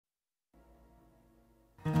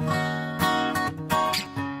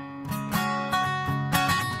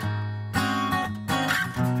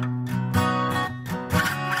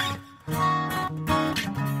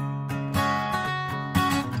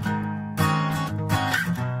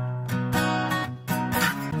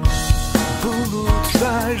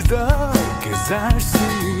bulutlarda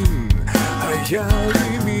gezersin,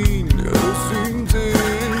 hayalimin özünde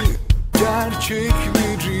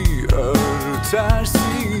gerçekleri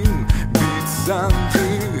örtersin. Bitsen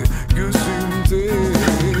de gözümde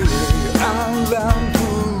anlam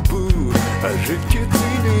bul bu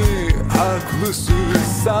hareketini, haklısın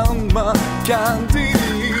sanma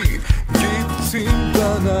kendini. Gittin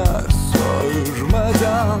bana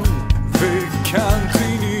sormadan ve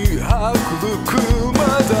kendini haklı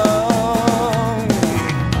kılmadan.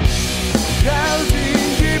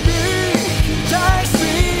 Geldiğin gibi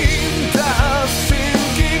gidersin, daha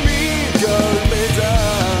sevgimi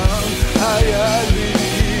görmeden.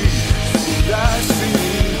 Hayalini silersin,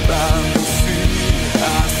 ben seni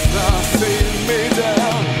asla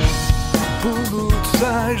sevmeden.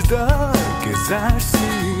 Bulutlarda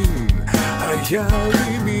gezersin,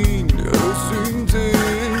 hayalimin özünde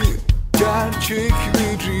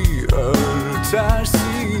gerçekleri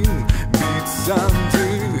örtersin. Bitsen de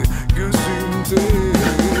gözümde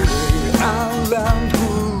anlam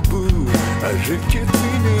bul bu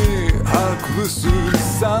hareketini, haklısın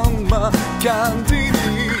sanma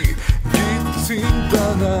kendini. Gittin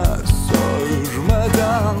bana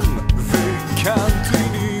sormadan ve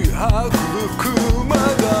kendini haklı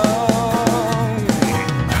kılmadan.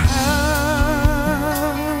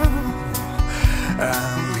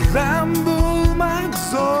 Anlam bulmak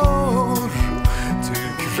zor,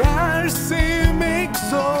 tekrar sevmek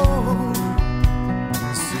zor,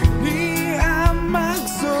 seni anmak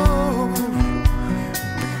zor,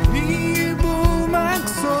 beni bulmak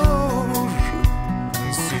zor,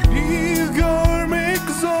 seni görmek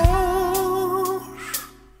zor.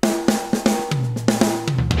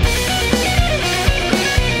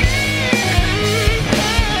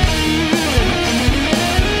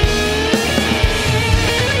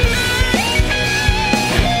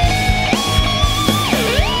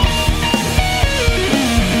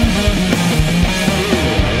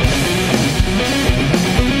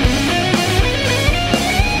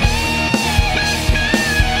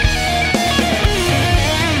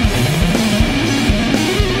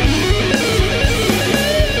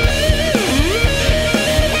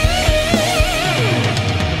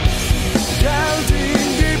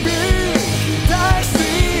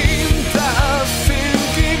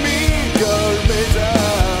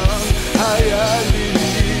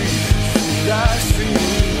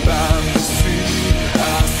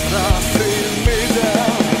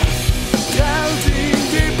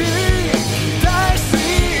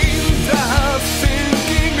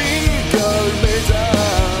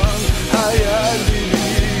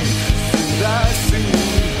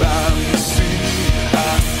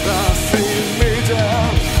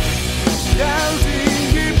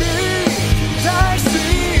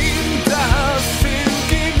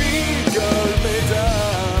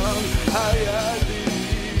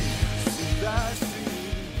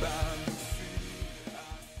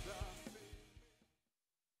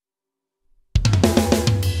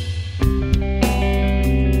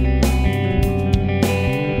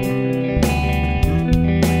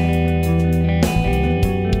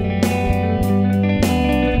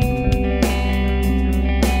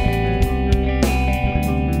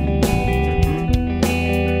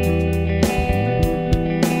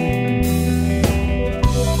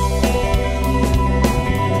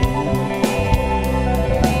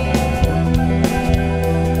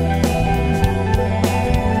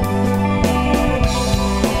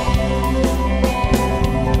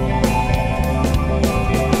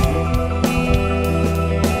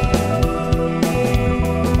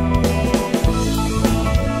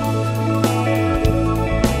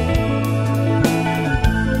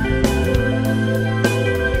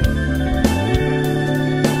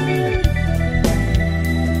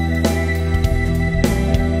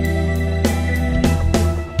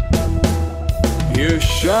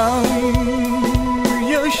 Yaşam,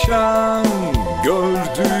 yaşam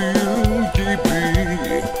gördüğün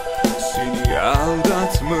gibi, seni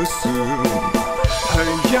aldatmasın.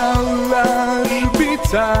 Hayaller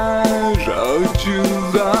biter,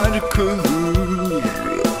 acılar kalır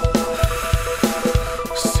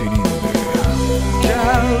seninle.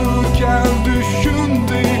 Gel düşün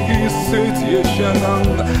de hisset yaşanan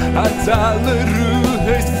hataları,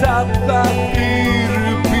 hesapla bir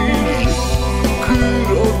kır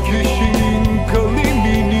o kişinin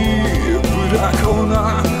kalemini, bırak ona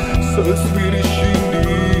söz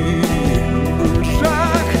verişini.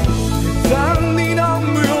 Bırak, sen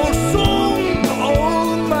inanmıyorsun,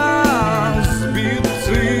 olmaz.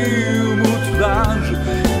 Bitti umutlar,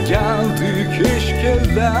 geldi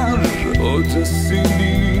keşkeler, o da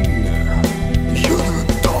senin yanında.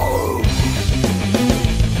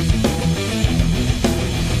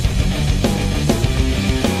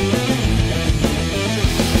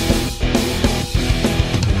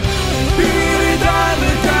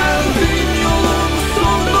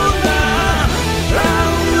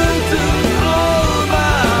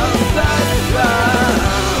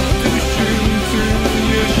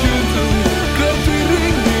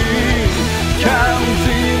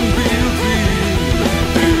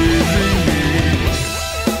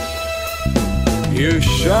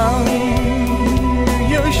 Yaşam,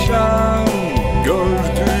 yaşam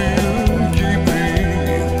gördüğün gibi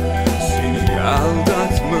seni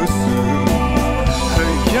aldatmasın.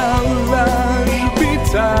 Hayaller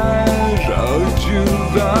biter,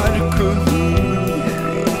 acılar kalır.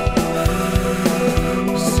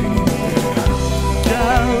 Seninle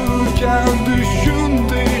gel düşün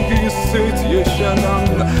de hisset yaşanan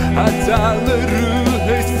hataları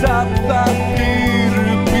hesapla bir.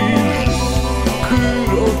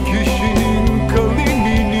 Kır o kişinin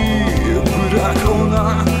kalemini, bırak ona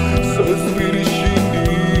söz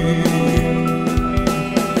verişini.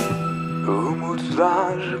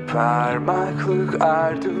 Umutlar parmaklık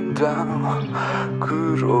ardından,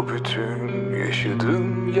 kır o bütün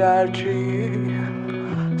yaşadığım gerçeği.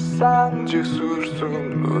 Sen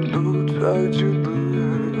cesursun, unut acını.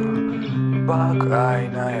 Bak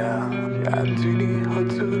aynaya, kendini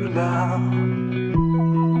hatırla.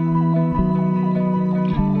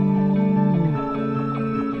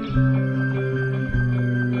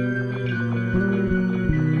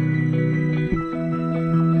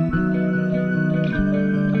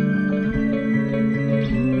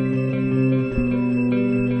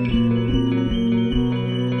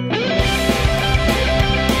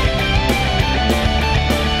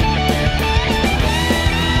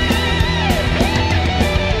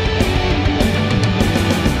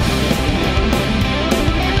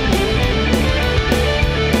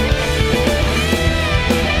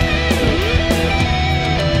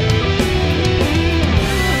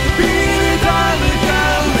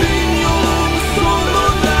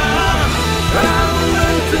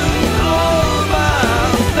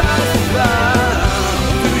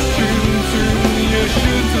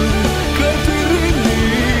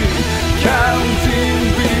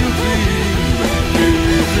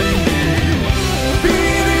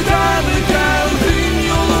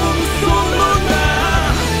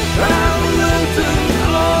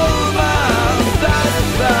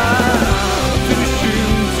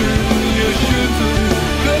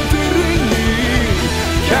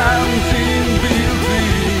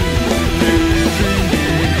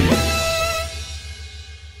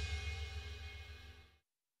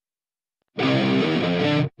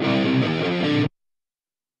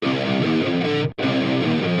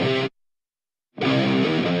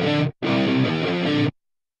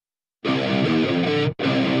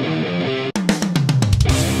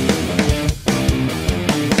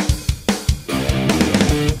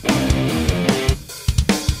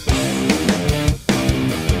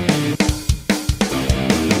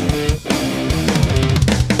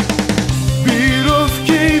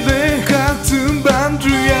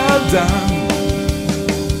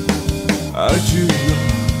 Acıyla,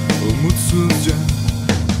 umutsuzca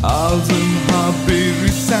aldım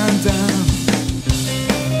haberi senden.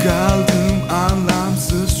 Kaldım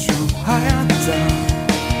anlamsız şu hayatta.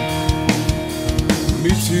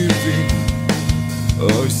 Bitirdin,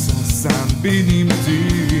 oysa sen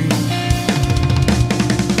benimdin.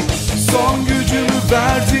 Son gücümü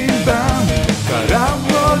verdim ben,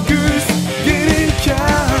 karanlığa güz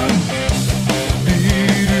gelirken.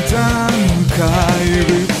 Birden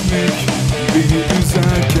kaybetmek beni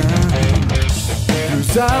üzerken.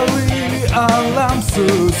 Güzelliği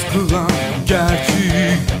anlamsız kılan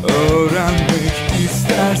gerçeği öğrenmek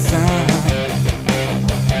istersen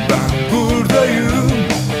ben buradayım.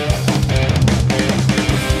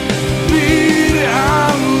 Bir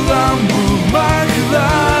anlam bulmak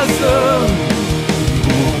lazım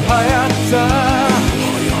bu hayatta.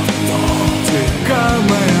 Tek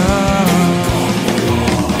kalmaya,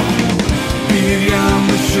 bir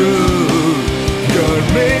yanlışı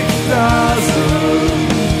görmek lazım.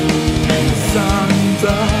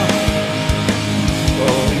 İnsanda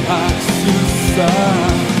o haksızsa.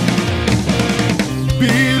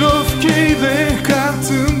 Bir öfkeyle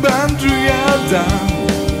kalktım ben rüyadan.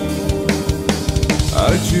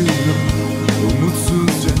 Acıyla,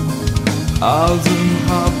 umutsuzca aldım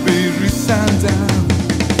haberi senden.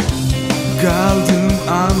 Kaldım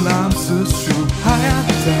anlamsız şu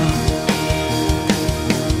hayatta.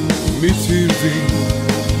 Bitirdin,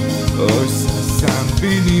 oysa sen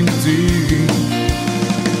benimdin.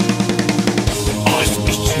 Aşk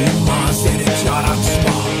için mazeret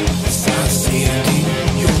yaratma. Sen sevdin,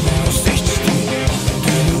 yolunu seçtin.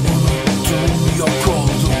 Dünü unuttun, yok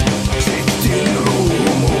oldun. Çektin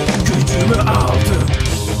ruhumu, gücümü aldın.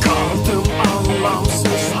 Kaldım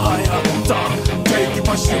anlamsız hayatta. Tek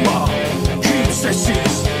başıma,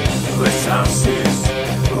 kimsesiz ve sensiz,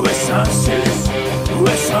 ve sensiz,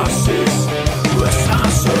 ve sensiz, ve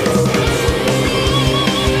sensiz.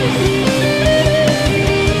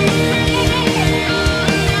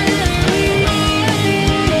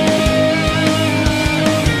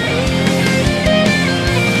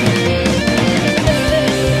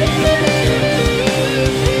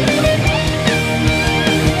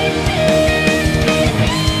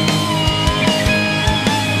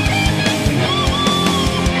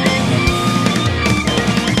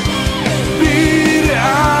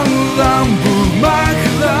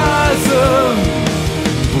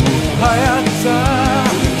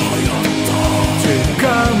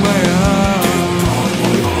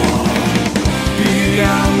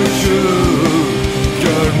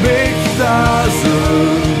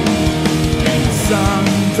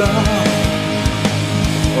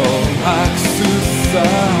 olsa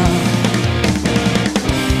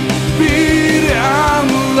bir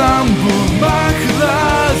anlam bulmak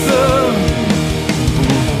lazım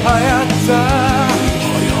bu hayatta.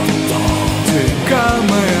 Tek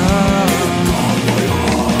kalmaya,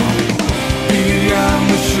 bir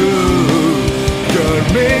yanlışı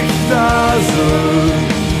görmek lazım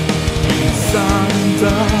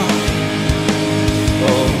insanda.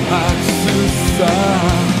 O haksızsa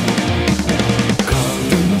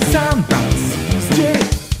kaldın sen bensizce,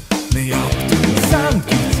 ne yaptın sen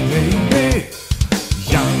gitmeyle,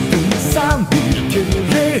 yandın sen bir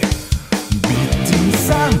kere, bittin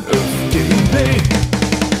sen öfkeyle.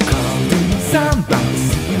 Kaldın sen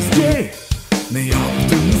bensizce, ne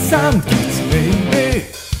yaptın sen gitmeyle,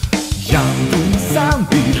 yandın sen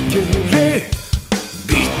bir kere,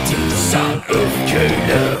 bittin sen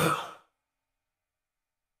öfkeyle.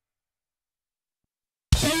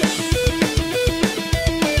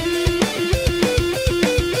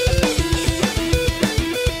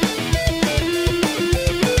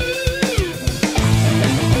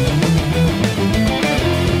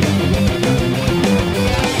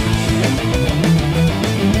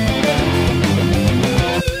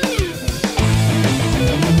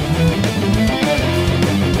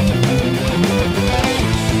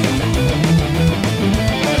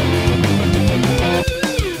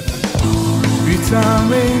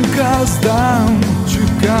 Tam enkazdan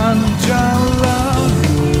çıkan canlar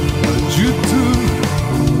acıttı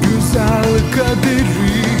güzel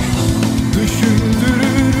kaderi,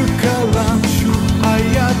 düşündürür kalan şu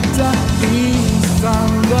hayatta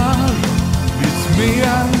insanlar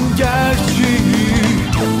bitmeyen gerçeği.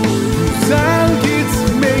 Güzel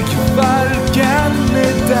gitmek varken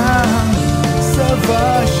neden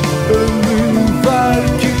savaş ölüm var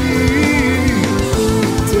ki?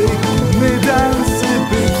 Neden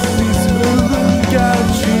sebepsiz ölüm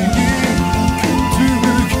gerçeği?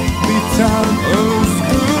 Kötülük biten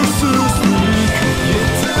özgürsüzlük.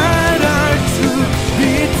 Yeter artık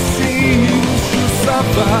bitsin şu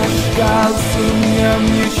savaş, kalsın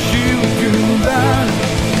yemyeşil günler.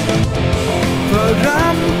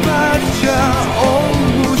 Paramparça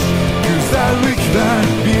olmuş güzellikler,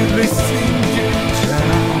 bir resim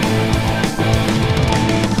geçer.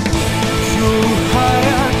 Şu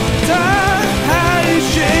hayatta her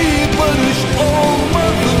şey barış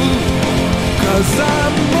olmalı,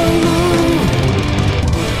 kazanmalı.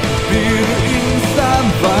 Bir insan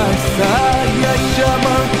varsa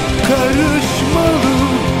yaşama karışmalı,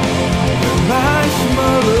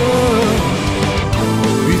 yanaşmalı.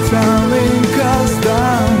 Bir tane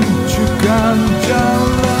enkazdan çıkan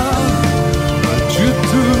canlar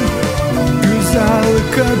acıttı güzel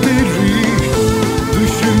kaderi,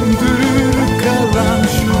 düşündürür kalan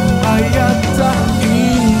şu hayatta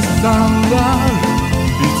insanlar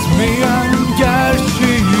bitmeyen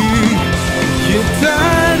gerçeği.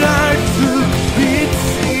 Yeter artık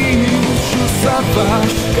bitsin şu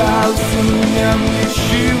savaş, kalsın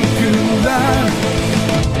yemyeşil günler.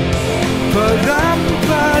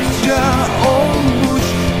 Paramparça olmuş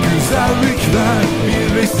güzellikler,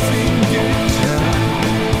 bir resim geçer.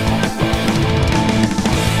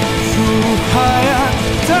 Şu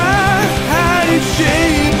hayatta her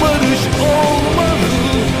şey barış olmalı,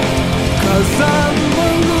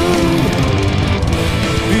 kazanmalı.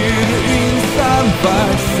 Bir insan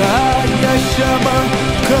varsa yaşama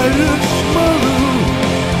karışmalı,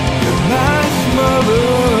 yanaşmalı.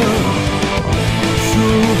 Şu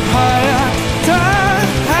hayatta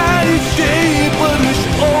her şey barış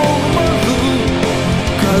olmalı,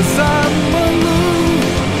 kazanmalı.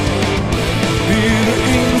 Bir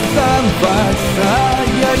insan varsa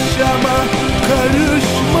yaşama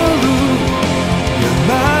karışmalı,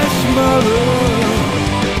 yanaşmalı.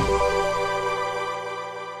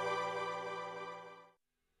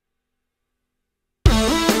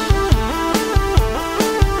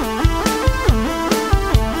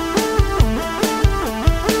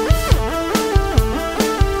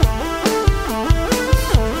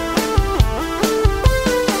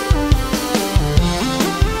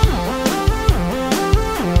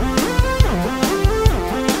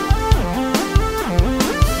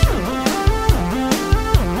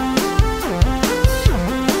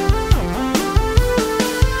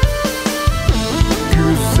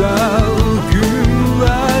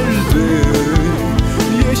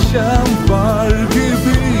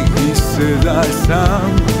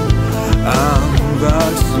 hissedersem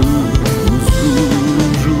anlarsın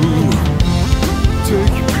huzuru.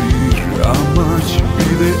 Tek bir amaç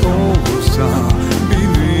bile olsa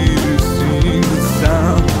bilirsin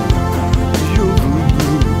sen,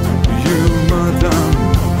 yolunu yılmadan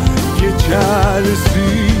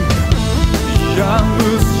geçersin.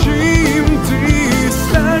 Yalnız şimdi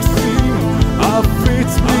istersin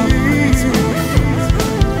affetmeyi.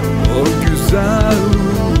 O güzel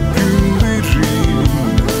günlerin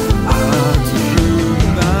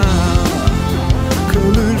hatırına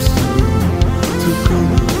kalırsın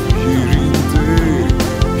tıkanıp yerinde,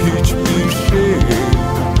 hiçbir şey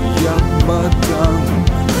yapmadan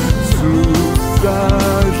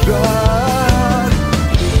susarak.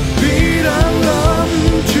 Bir anlam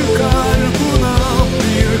çıkar buna,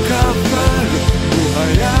 bir kafer bu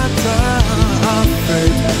hayata.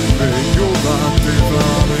 Affet ve yola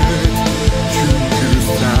devam et, çünkü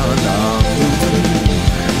sen anladın.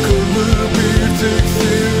 Kalır bir tek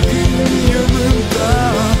sevgin yanında,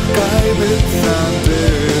 kaybetsen de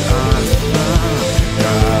asla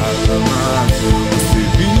kalmaz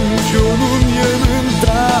sevinç onun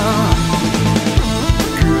yanında.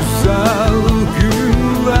 Güzel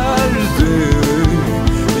günlerde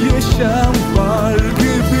yaşam var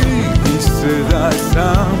gibi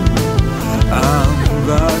hissedersem,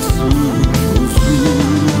 anlarsın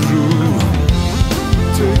huzuru.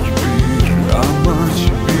 Tek bir amaç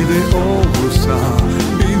bile olsa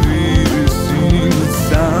bilirsin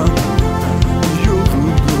sen,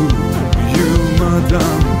 yolunu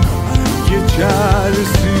yılmadan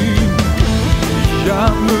geçersin.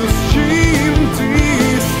 Yalnız şimdi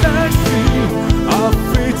istersin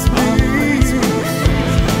affetmeyi.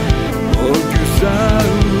 O güzel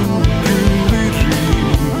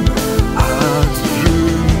günlerin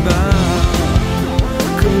hatırına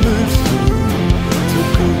kalırsın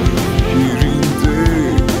tıkanıp yerinde,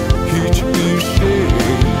 hiçbir şey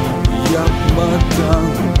yapmadan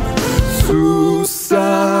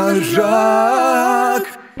susarak.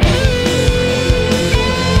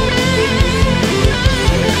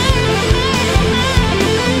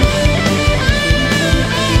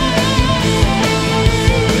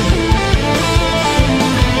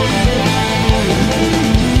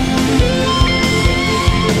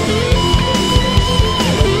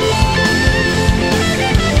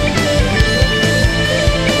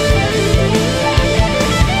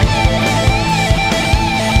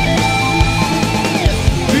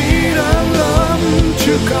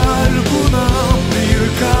 Çıkar buna bir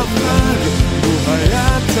kafer bu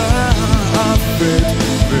hayata. Affet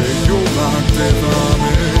ve yola devam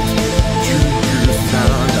et, çünkü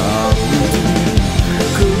sen anladın.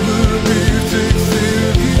 Kalır bir tek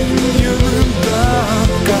sevgin yanında,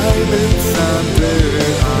 kaybetsen de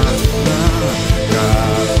asla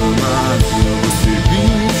kalmaz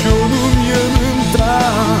sevinç onun yanında.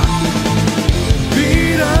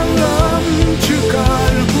 Bir anlam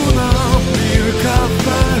çıkar buna, bir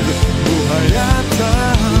kafer bu hayata.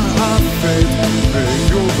 Affet ve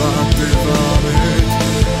yola devam et,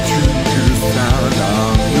 çünkü sen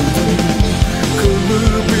anladın.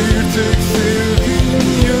 Kalır bir tek sevgin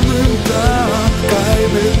yanında,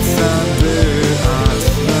 kaybetsen de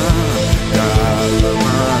asla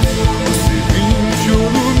kalmaz sevinç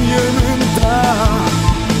onun yanında.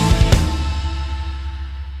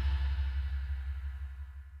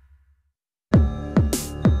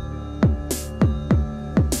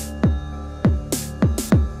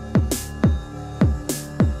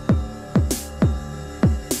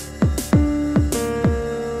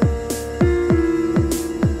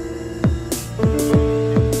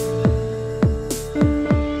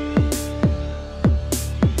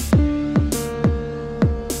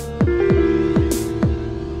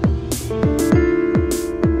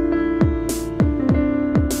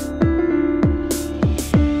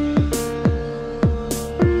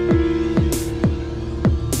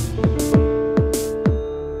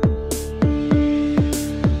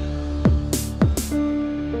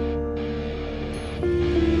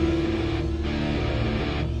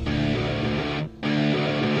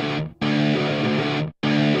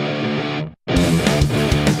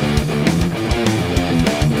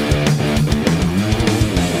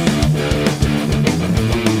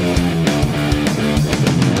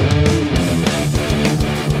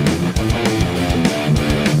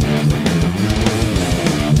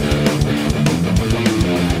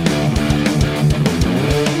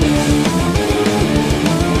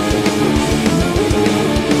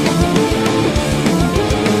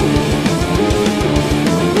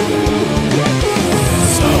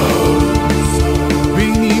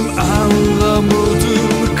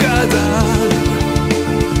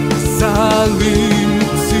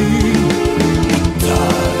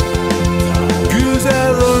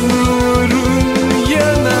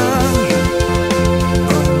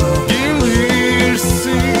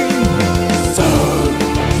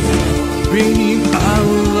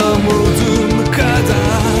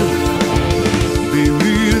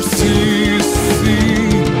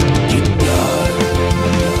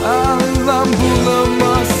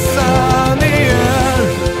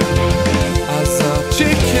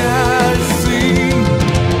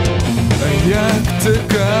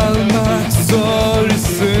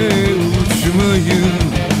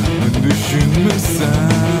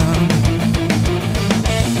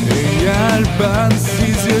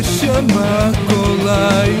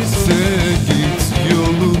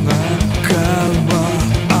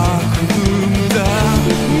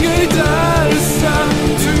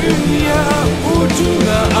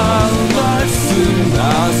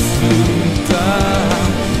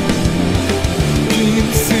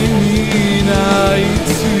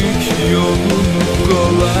 yolunu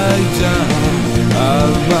kolayca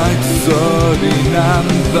almak zor, inan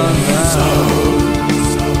bana.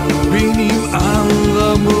 Benim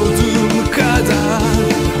anlamadığım kadar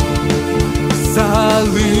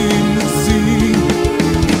zalimsin.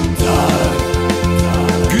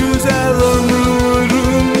 Güzel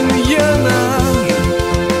ömrüm yanar,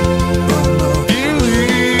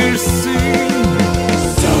 bilirsin.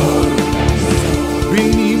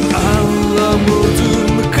 Benim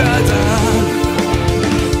anlamadığım kadar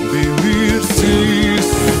belirsizsin.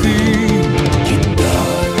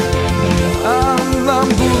 Anlam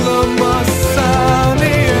bulamazsan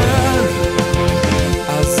eğer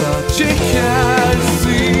azap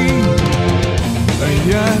çekersin.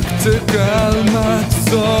 Ayakta kalmak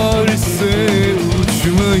zor ise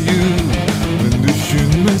uçmayı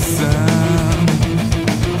düşünmesem.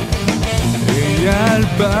 Eğer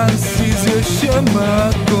bensiz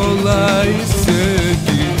yaşamak kolay ise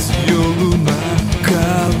git yoluna,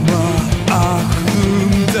 kalma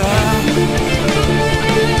aklımda.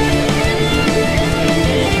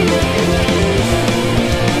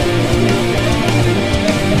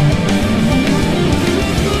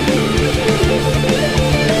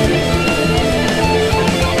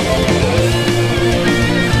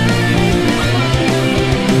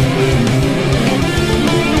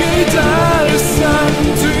 Gidersen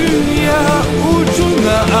dünya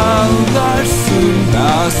ucuna anlarsın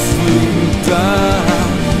aslında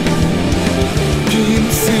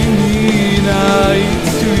kimsenin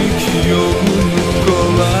aitlik yolunu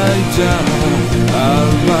kolayca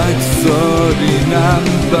almak zor, inan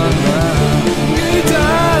bana.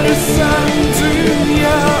 Gidersen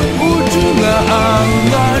dünya ucuna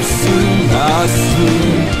anlarsın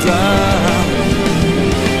aslında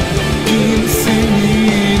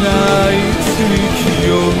kimsenin aitlik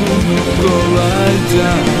yolunu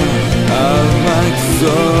kolayca almak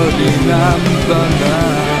zor, inan bana.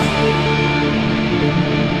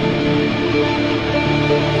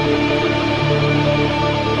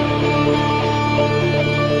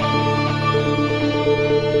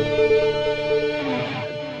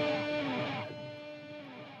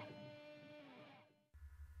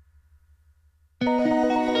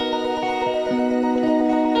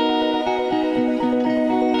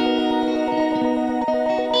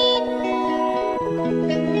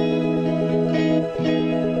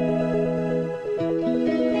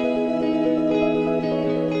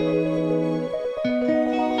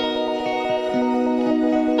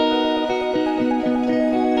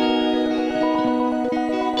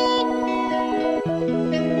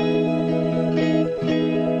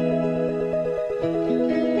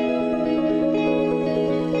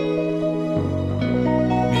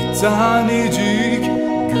 Tanecik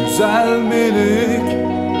güzel melek,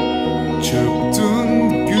 çırptın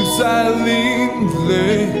güzelliğinle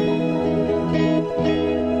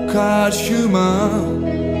karşıma.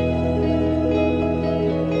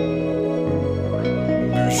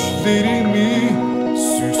 Düşlerimi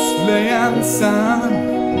süsleyen sen,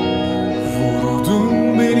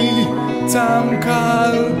 vurdun beni tam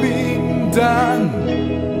kalbimden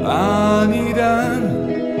aniden.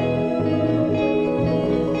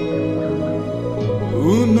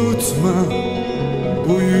 Unutma,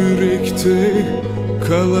 bu yürekte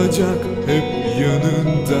kalacak hep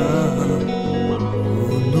yanında.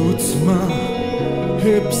 Unutma,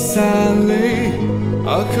 hep senle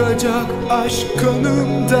akacak aşk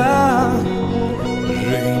kanımda.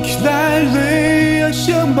 Renklerle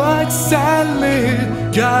yaşamak senle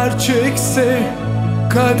gerçekse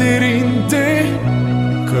kaderinde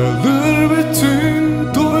kalır bütün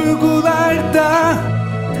duygularda.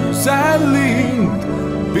 Güzelliğin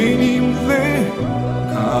benimle,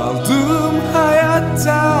 kaldığım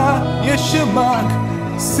hayatta yaşamak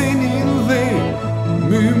seninle.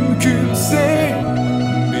 Mümkünse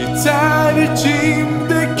biter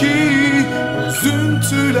içimdeki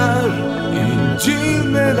üzüntüler,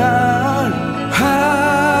 incinmeler. Ha,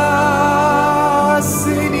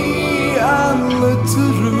 seni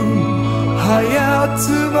anlatırım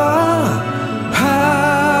hayatıma. Ha,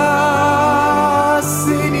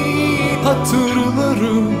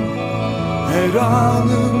 hatırlarım her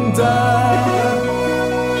anında.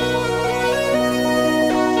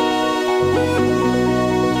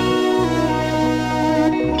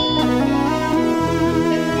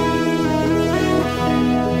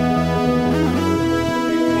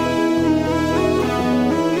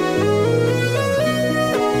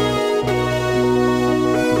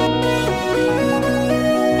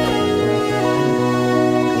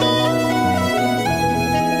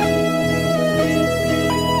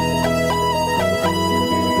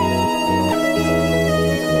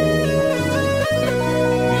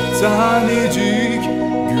 tanecik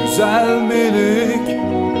güzel melek,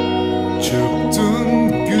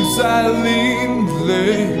 çıktın güzelliğinle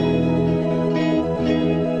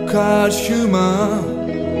karşıma.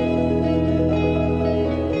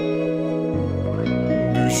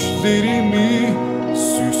 Düşlerimi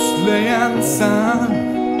süsleyen sen,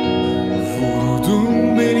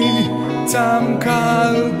 vurdun beni tam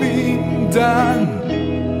kalbimden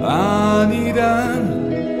aniden.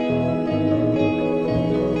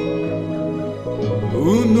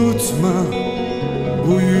 Unutma,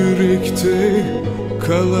 bu yürekte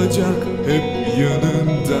kalacak hep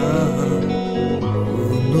yanında.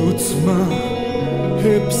 Unutma,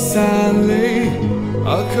 hep senle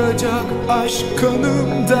akacak aşk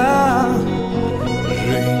kanımda.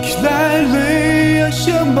 Renklerle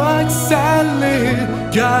yaşamak senle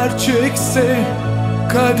gerçekse,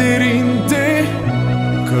 kaderinde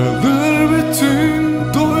kalır bütün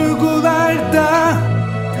duygularda.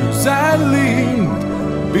 Güzelliğin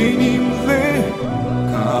benimle,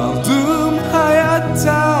 kaldığım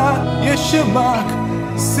hayatta yaşamak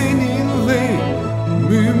seninle.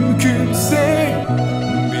 Mümkünse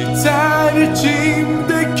biter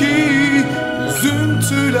içimdeki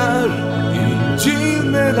üzüntüler,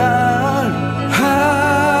 incinmeler. Ha,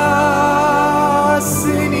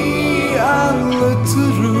 seni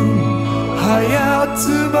anlatırım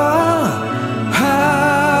hayatıma. Ha,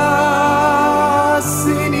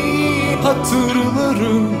 seni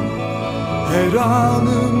hatırlarım her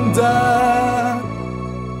anında.